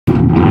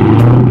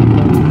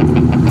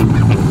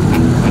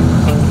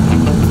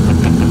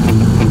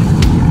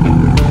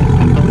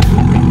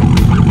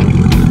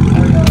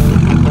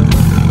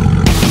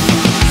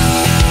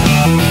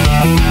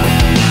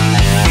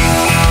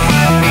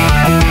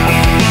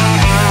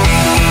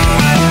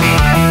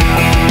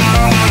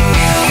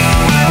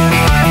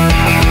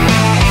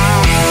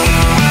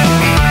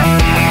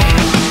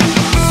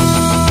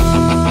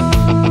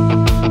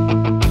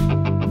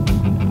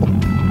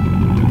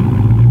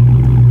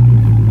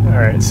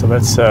so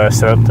let's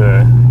set up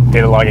the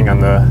data logging on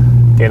the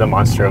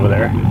DataMonster over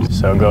there.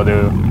 So go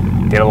to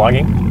data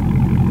logging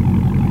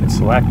and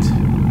select.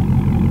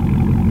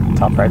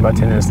 Top right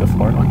button is the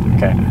forward one.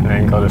 Okay, and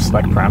then go to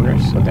select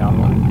parameters, so down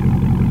one,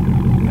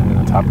 and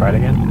then the top right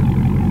again.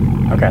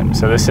 Okay,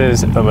 so this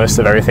is the list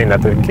of everything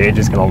that the gauge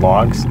is going to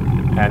log,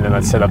 and then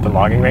let's set up the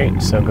logging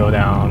rate. So go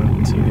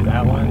down to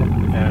that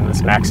one, and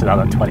let's max it out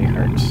at 20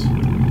 hertz.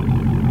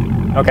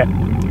 Okay,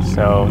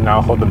 so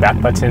now hold the back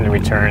button and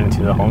return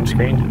to the home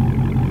screen.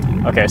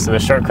 Okay, so the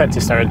shortcut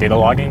to start data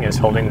logging is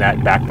holding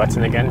that back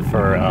button again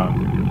for,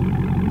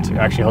 to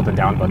actually hold the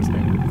down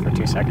button for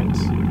 2 seconds.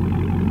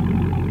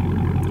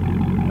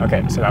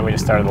 Okay, so now we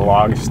just started the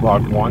log, just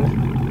log 1.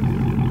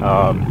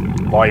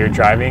 While you're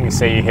driving,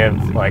 say you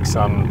have like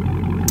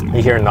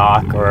you hear a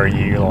knock, or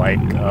you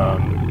like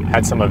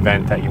had some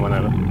event that you want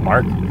to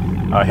mark,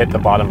 hit the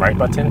bottom right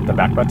button, the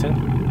back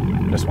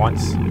button, just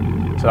once.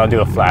 So that'll do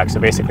a flag. So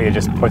basically it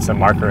just puts a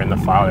marker in the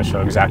file to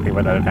show exactly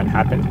where that event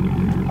happened.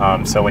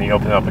 So when you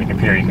open it up on your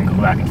computer, you can go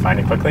back and find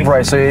it quickly.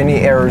 Right, so any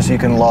errors you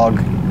can log.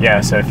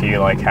 Yeah, so if you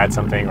like had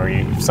something, or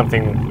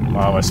something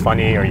was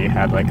funny, or you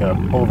had like a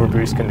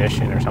overboost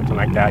condition or something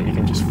like that, you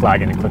can just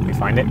flag it and quickly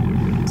find it.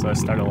 So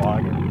let's start a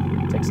log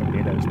and take some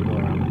data as we go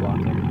around the block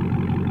here.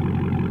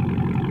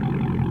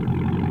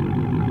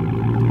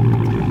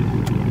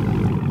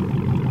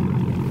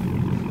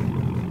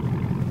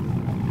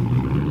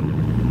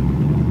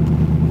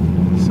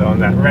 So on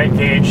that right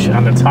gauge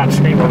on the top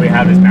screen, what we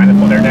have is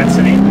manifold air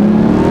density.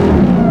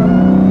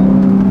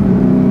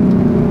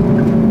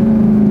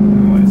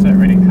 What is that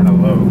reading? Kind of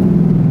low.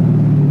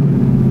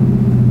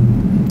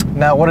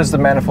 Now, what does the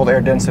manifold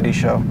air density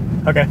show?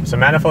 Okay, so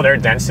manifold air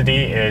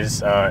density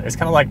is it's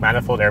kind of like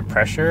manifold air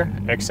pressure,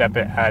 except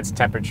it adds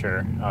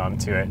temperature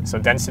to it. So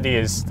density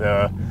is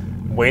the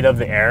weight of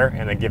the air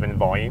in a given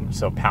volume,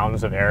 so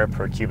pounds of air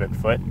per cubic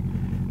foot.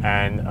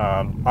 And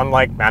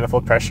unlike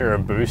manifold pressure or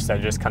boost,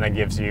 that just kind of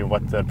gives you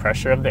what the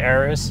pressure of the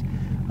air is,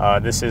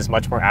 this is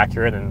much more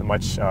accurate and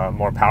much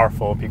more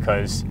powerful,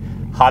 because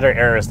hotter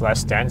air is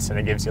less dense and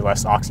it gives you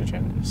less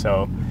oxygen.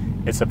 So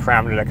it's a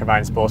parameter that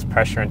combines both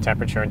pressure and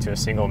temperature into a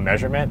single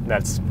measurement.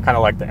 That's kind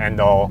of like the end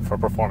all for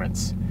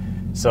performance.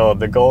 So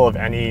the goal of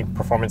any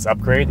performance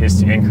upgrade is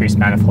to increase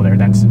manifold air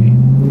density.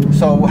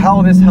 So how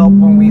will this help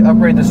when we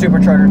upgrade the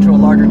supercharger to a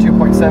larger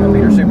 2.7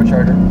 liter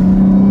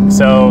supercharger?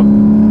 So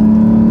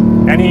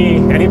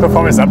any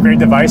performance upgrade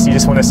device, you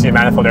just want to see a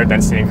manifold air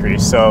density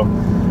increase. So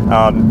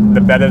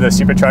the better the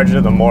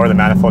supercharger, the more the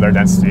manifold air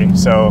density.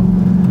 So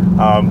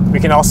we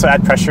can also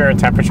add pressure and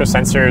temperature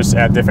sensors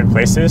at different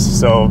places.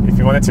 So if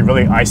you wanted to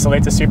really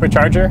isolate the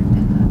supercharger,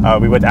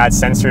 we would add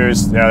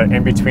sensors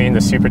in between the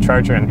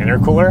supercharger and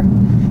intercooler,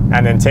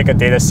 and then take a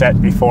data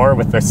set before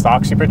with the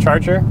stock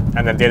supercharger,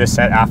 and then data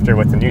set after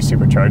with the new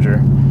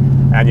supercharger.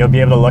 And you'll be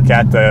able to look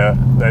at the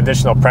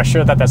additional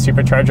pressure that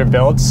supercharger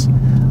builds.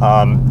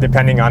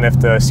 Depending on if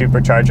the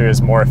supercharger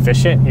is more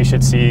efficient, you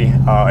should see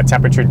a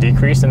temperature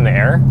decrease in the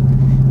air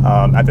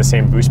at the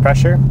same boost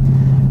pressure.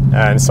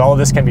 And so all of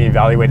this can be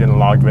evaluated and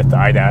logged with the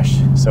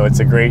iDash. So it's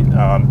a great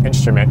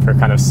instrument for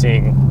kind of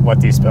seeing what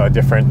these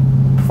different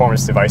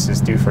performance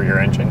devices do for your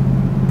engine.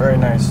 Very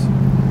nice.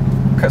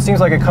 It seems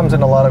like it comes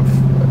in a lot of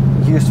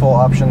useful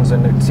options,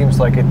 and it seems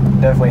like it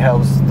definitely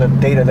has the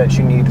data that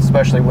you need,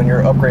 especially when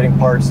you're upgrading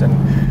parts and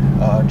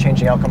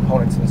changing out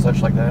components and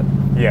such like that.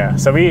 Yeah,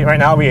 so right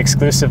now we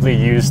exclusively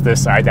use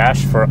this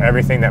iDash for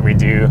everything that we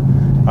do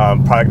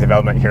product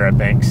development here at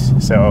Banks.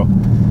 So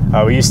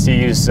we used to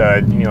use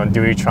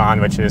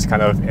Duitron, which is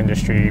kind of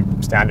industry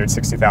standard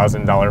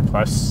 $60,000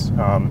 plus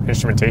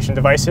instrumentation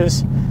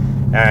devices,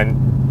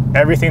 and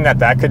everything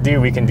that could do,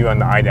 we can do on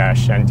the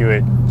iDash, and do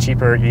it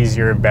cheaper,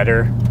 easier,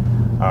 better.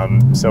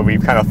 So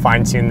we've kind of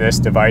fine-tuned this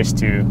device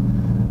to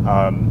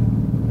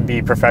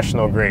be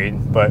professional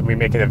grade, but we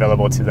make it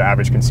available to the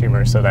average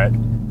consumer so that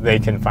they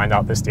can find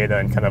out this data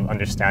and kind of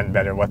understand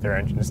better what their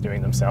engine is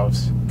doing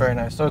themselves. Very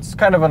nice. So it's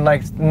kind of a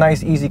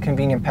nice, easy,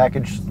 convenient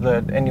package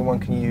that anyone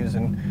can use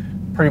and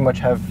pretty much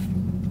have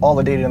all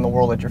the data in the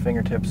world at your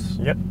fingertips.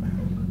 Yep.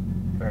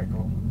 Very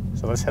cool.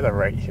 So let's head up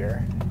right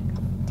here,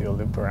 do a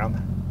loop around.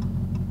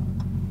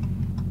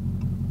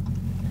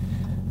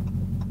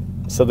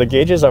 So the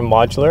gauges are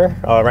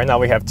modular. Right now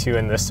we have 2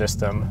 in this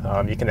system.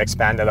 You can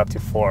expand that up to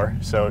 4.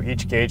 So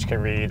each gauge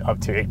can read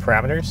up to 8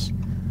 parameters.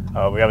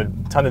 We have a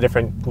ton of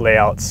different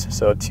layouts,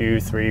 so 2,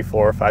 3,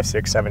 4, 5,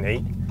 6, 7,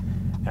 8.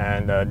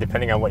 And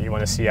depending on what you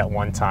want to see at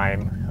one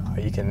time,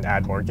 you can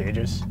add more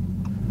gauges.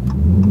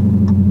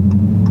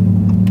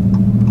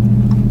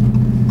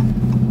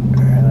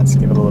 All right, let's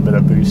give it a little bit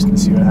of boost and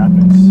see what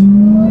happens.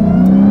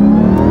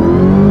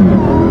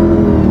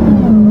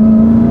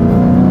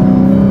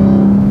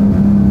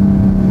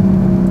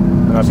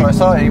 So I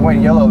saw it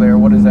went yellow there.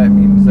 What does that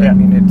mean? Does that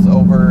mean it's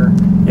over?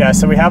 Yeah,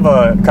 so we have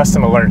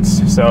custom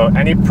alerts. So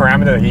any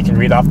parameter that you can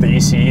read off the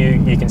ECU,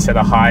 you can set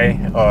a high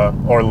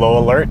or low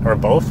alert, or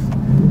both.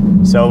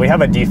 So we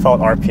have a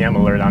default RPM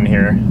alert on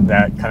here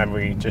that kind of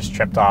we just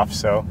tripped off.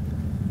 So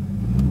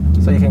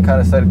you can kind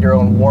of set your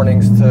own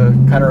warnings to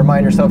kind of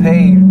remind yourself,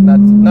 hey,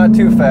 not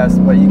too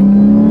fast, but you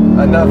can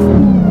enough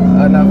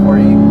where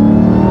you.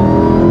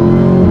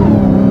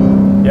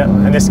 Yeah,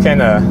 and this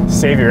can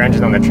save your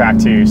engine on the track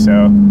too.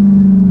 So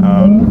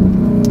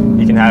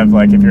you can have,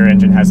 like, if your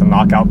engine has a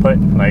knock output,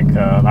 like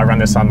I run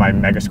this on my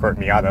Megasquirt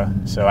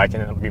Miata, so I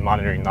can be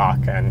monitoring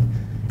knock. And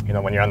you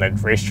know, when you're on the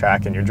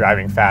racetrack and you're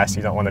driving fast,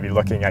 you don't want to be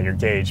looking at your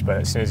gauge, but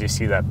as soon as you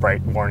see that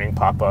bright warning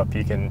pop up,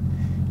 you can,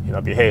 you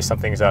know, be, hey,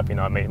 something's up. You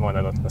know, I may want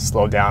to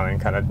slow down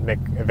and kind of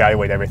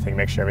evaluate everything,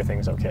 make sure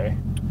everything's okay.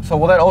 So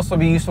will that also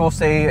be useful,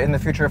 say, in the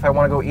future if I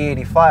want to go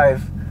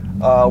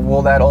E85?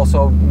 Will that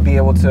also be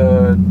able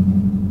to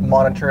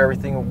monitor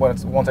everything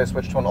once I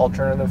switch to an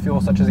alternative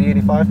fuel such as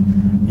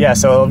E85? Yeah,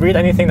 so it'll read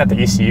anything that the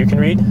ECU can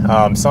read.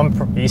 Some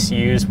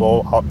ECUs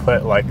will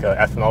output like an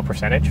ethanol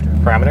percentage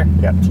parameter.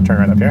 Yeah, turn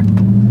right up here.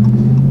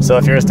 So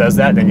if yours does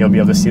that, then you'll be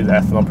able to see the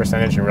ethanol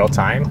percentage in real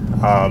time.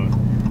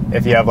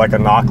 If you have like a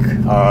knock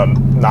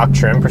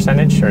trim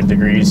percentage or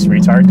degrees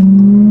retard,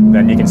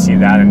 then you can see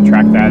that and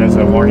track that as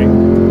a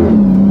warning.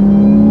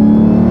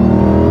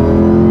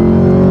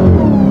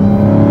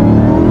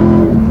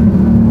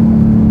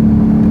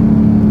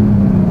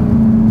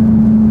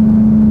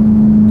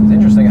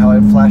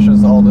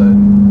 Flashes all the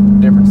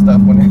different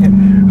stuff when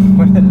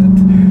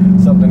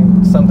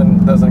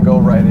something doesn't go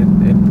right. It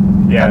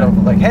kind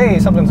of like, hey,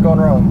 something's going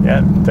wrong.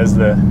 Yeah, it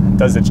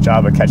does its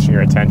job of catching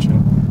your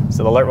attention.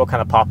 So the alert will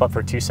kind of pop up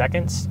for 2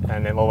 seconds,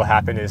 and then what will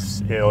happen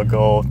is it'll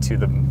go to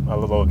a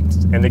little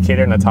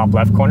indicator in the top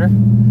left corner,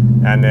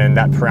 and then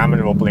that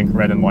parameter will blink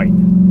red and white.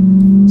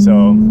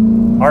 So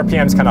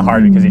RPM is kind of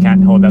hard because you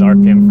can't hold that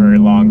RPM for very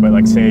long, but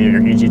like say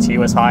your EGT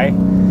was high,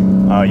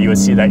 you would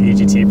see that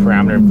EGT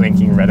parameter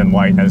blinking red and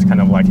white as kind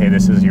of like, hey,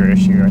 this is your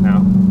issue right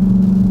now.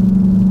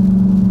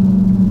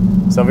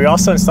 So we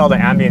also installed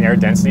an ambient air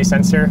density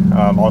sensor,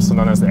 also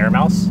known as the air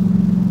mouse.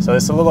 So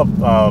it's a little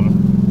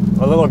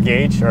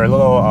gauge or a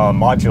little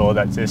module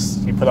that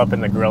just you put up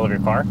in the grill of your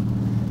car,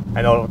 and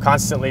it'll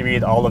constantly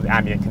read all of the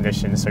ambient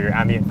conditions. So your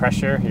ambient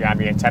pressure, your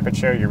ambient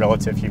temperature, your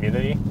relative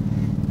humidity,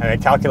 and it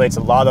calculates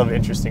a lot of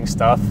interesting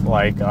stuff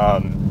like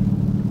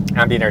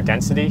ambient air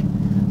density.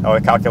 It'll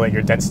calculate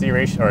your density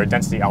ratio or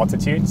density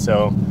altitude,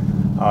 so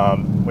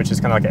which is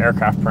kind of like an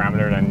aircraft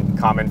parameter and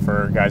common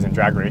for guys in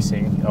drag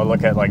racing. It'll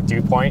look at like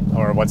dew point,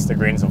 or what's the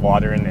grains of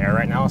water in the air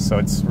right now. So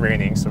it's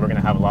raining, so we're going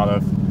to have a lot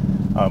of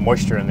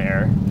moisture in the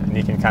air, and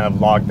you can kind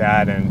of log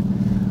that, and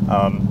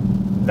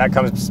that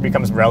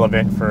becomes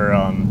relevant for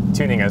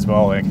tuning as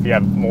well. Like if you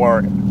have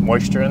more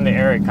moisture in the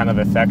air, it kind of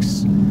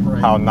affects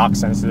how knock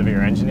sensitive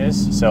your engine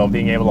is. So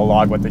being able to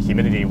log what the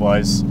humidity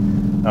was,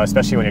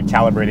 especially when you're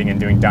calibrating and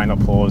doing dyno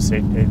pulls,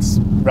 it's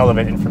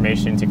relevant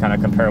information to kind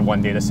of compare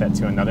one data set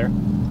to another.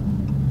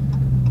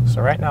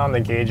 So right now on the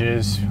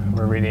gauges,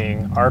 we're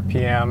reading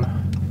RPM,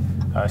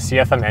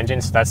 CFM engine,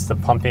 so that's the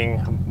pumping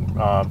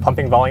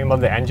volume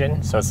of the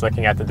engine. So it's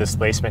looking at the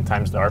displacement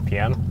times the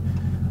RPM.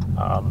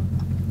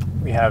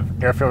 We have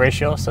airfill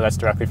ratio, so that's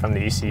directly from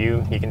the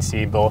ECU. You can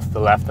see both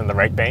the left and the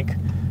right bank,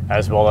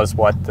 as well as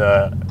what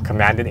the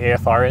commanded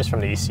AFR is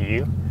from the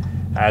ECU,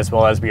 as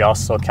well as we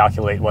also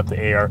calculate what the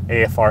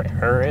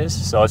AFR error is.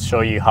 So let's show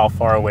you how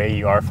far away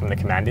you are from the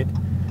commanded.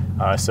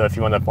 So if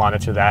you want to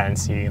monitor that and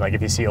see, like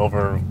if you see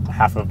over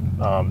half of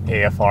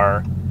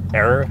AFR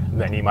error,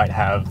 then you might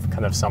have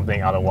kind of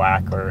something out of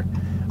whack, or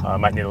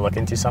might need to look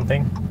into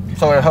something.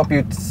 So it'll help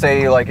you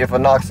say, like, if a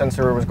NOx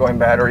sensor was going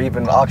bad, or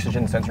even the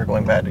oxygen sensor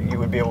going bad, you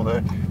would be able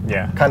to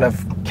kind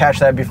of catch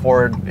that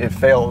before it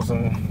fails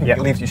and it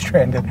leaves you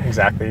stranded.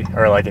 Exactly.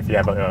 Or like if you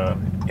have a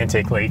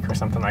intake leak or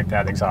something like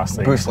that, exhaust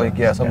leak. Boost leak,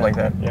 yeah, something like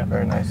that. Yeah.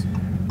 Very nice.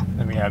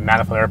 Then we have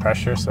manifold air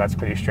pressure, so that's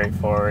pretty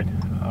straightforward.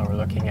 We're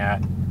looking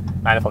at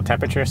manifold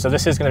temperature. So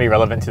this is going to be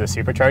relevant to the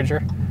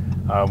supercharger.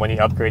 When you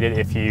upgrade it,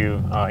 if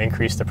you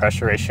increase the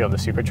pressure ratio of the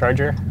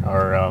supercharger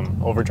or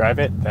overdrive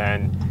it,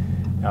 then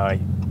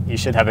you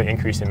should have an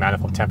increase in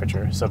manifold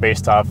temperature. So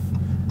based off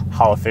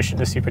how efficient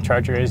the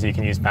supercharger is, you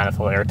can use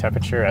manifold air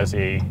temperature as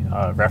a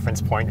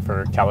reference point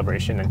for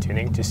calibration and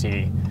tuning to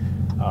see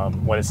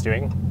what it's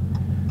doing.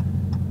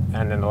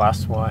 And then the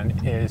last one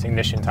is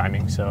ignition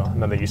timing, so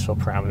another useful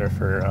parameter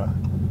for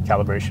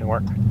calibration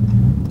work.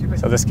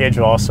 So this gauge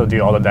will also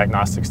do all the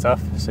diagnostic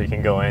stuff, so you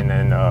can go in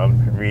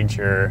and read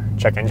your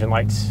check engine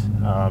lights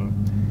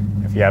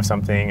if you have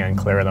something and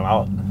clear them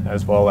out,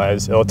 as well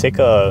as it'll take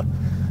a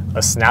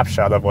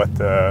snapshot of what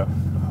the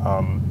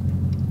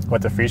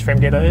freeze frame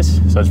data is.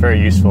 So it's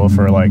very useful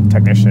for like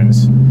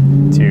technicians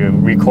to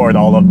record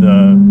all of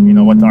the,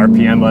 what the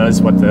RPM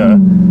was, what the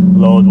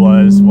load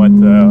was, what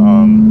the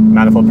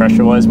manifold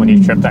pressure was when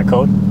you tripped that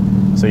code,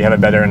 so you have a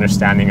better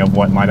understanding of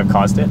what might have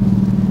caused it.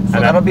 So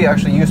that'll be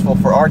actually useful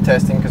for our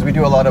testing, because we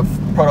do a lot of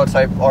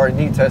prototype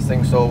R&D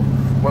testing. So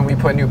when we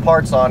put new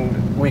parts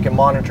on, we can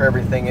monitor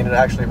everything and it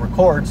actually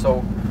records.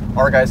 So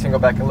our guys can go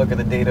back and look at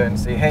the data and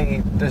say,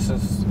 hey,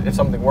 if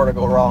something were to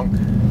go wrong,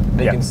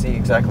 they can see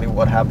exactly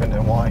what happened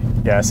and why.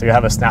 Yeah, so you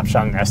have a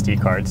snapshot on an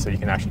SD card, so you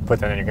can actually put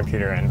that in your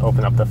computer and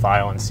open up the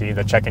file and see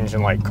the check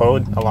engine light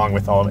code along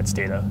with all of its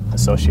data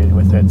associated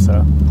with it.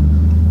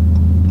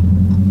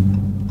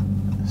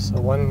 So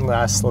one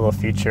last little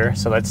feature.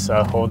 So let's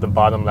hold the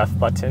bottom left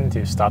button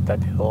to stop that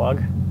data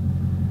log.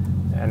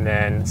 And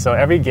then, so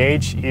every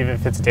gauge, even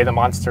if it's a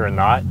DataMonster or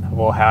not,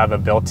 will have a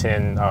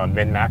built-in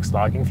min-max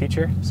logging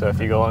feature. So if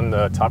you go on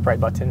the top right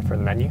button for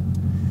the menu,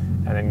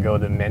 and then go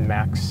to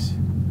min-max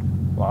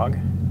log.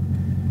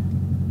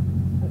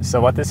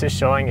 So what this is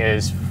showing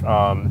is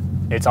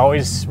it's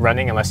always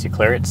running unless you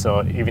clear it.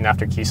 So even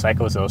after key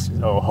cycles,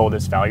 it'll hold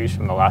its values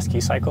from the last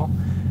key cycle.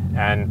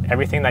 And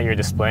everything that you're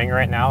displaying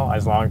right now,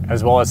 as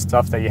well as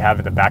stuff that you have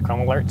in the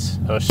background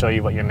alerts, it'll show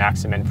you what your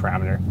max and min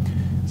parameter.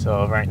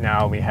 So right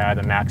now we had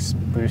a max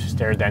boost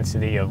air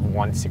density of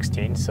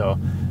 116, so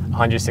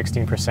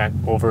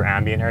 116% over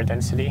ambient air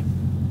density.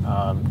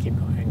 Keep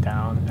going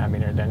down,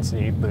 ambient air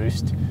density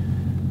boost.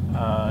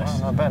 Wow,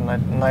 not bad,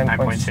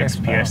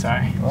 9.6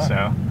 psi. Wow.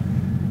 So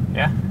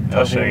yeah,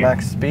 tells you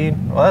max speed.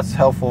 Well, that's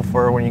helpful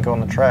for when you go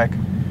on the track.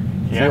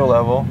 Yeah. Fuel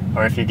level.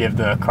 Or if you give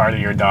the car to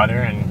your daughter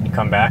and you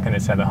come back and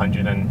it's at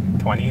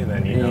 120,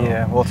 then you know.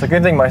 Yeah, well, it's a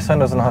good thing my son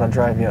doesn't know how to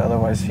drive yet,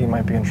 otherwise he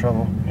might be in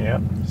trouble.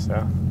 Yep,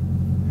 so.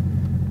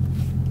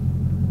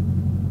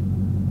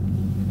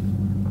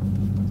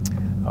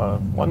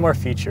 One more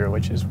feature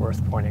which is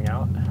worth pointing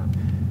out.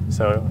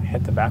 So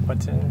hit the back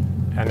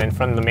button, and then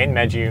from the main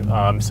menu,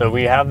 so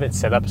we have it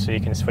set up so you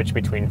can switch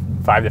between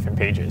 5 different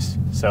pages.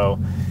 So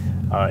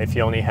if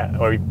you only have,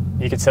 or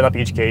you could set up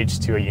each gauge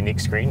to a unique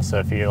screen. So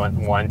if you want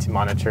one to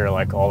monitor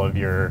like all of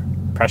your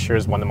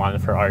pressures, one to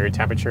monitor all your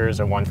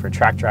temperatures, or one for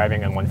track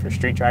driving and one for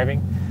street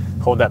driving,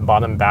 hold that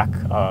bottom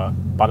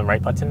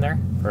right button there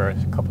for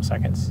a couple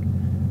seconds,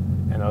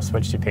 and it'll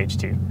switch to page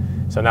 2.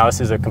 So now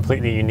this is a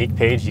completely unique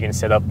page. You can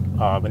set up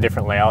a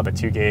different layout, a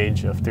 2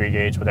 gauge, a 3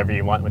 gauge, whatever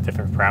you want with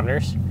different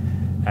parameters,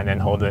 and then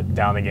hold it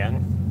down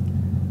again.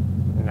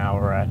 Now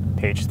we're at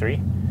page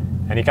 3.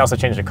 And you can also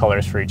change the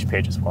colors for each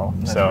page as well.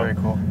 That's very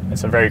cool.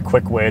 It's a very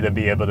quick way to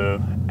be able to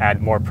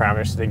add more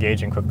parameters to the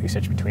gauge and quickly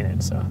switch between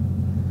it. So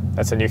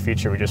that's a new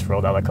feature we just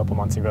rolled out a couple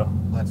months ago.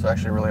 That's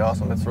actually really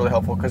awesome. It's really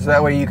helpful because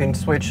that way you can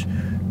switch.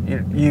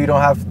 You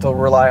don't have to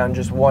rely on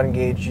just one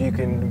gauge. You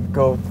can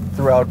go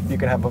throughout. You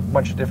can have a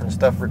bunch of different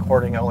stuff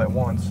recording all at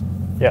once.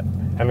 Yeah,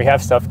 and we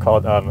have stuff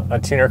called a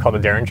tuner called a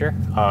Derringer,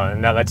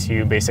 and that lets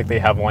you basically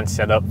have one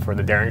set up for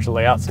the Derringer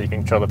layout, so you can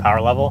control the power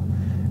level,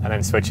 and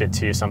then switch it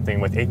to something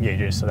with 8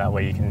 gauges, so that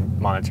way you can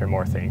monitor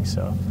more things.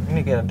 So you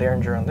need to get a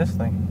Derringer on this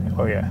thing.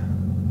 Oh yeah.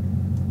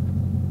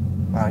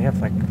 Wow, you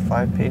have like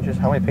 5 pages.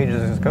 How many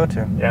pages does this go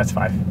to? Yeah, it's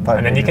 5.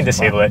 And then you can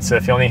disable it. So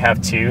if you only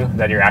have 2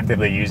 that you're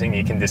actively using,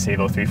 you can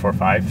disable 3, 4,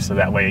 5. So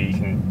that way you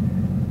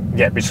can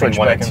get between switch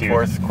 1 back and 2 and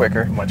forth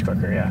quicker. Much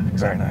quicker, yeah.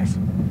 Exactly. Very nice.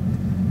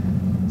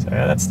 So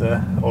yeah, that's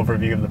the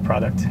overview of the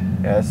product.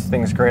 Yeah, this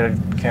thing's great.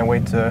 I can't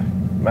wait to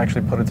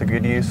actually put it to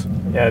good use.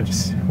 Yeah,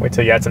 just wait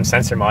till you add some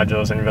sensor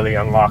modules and really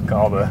unlock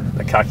all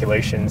the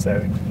calculations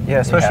that. Yeah,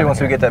 especially once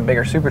we get that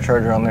bigger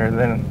supercharger on there,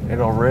 then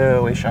it'll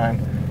really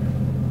shine.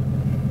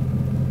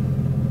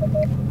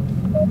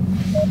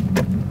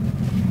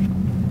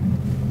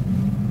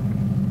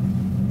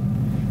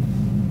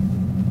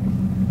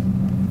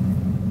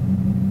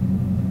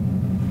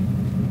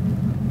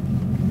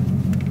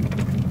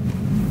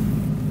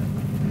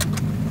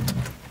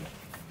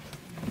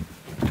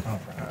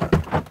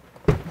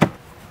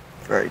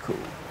 Very cool.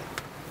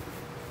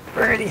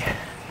 Alrighty.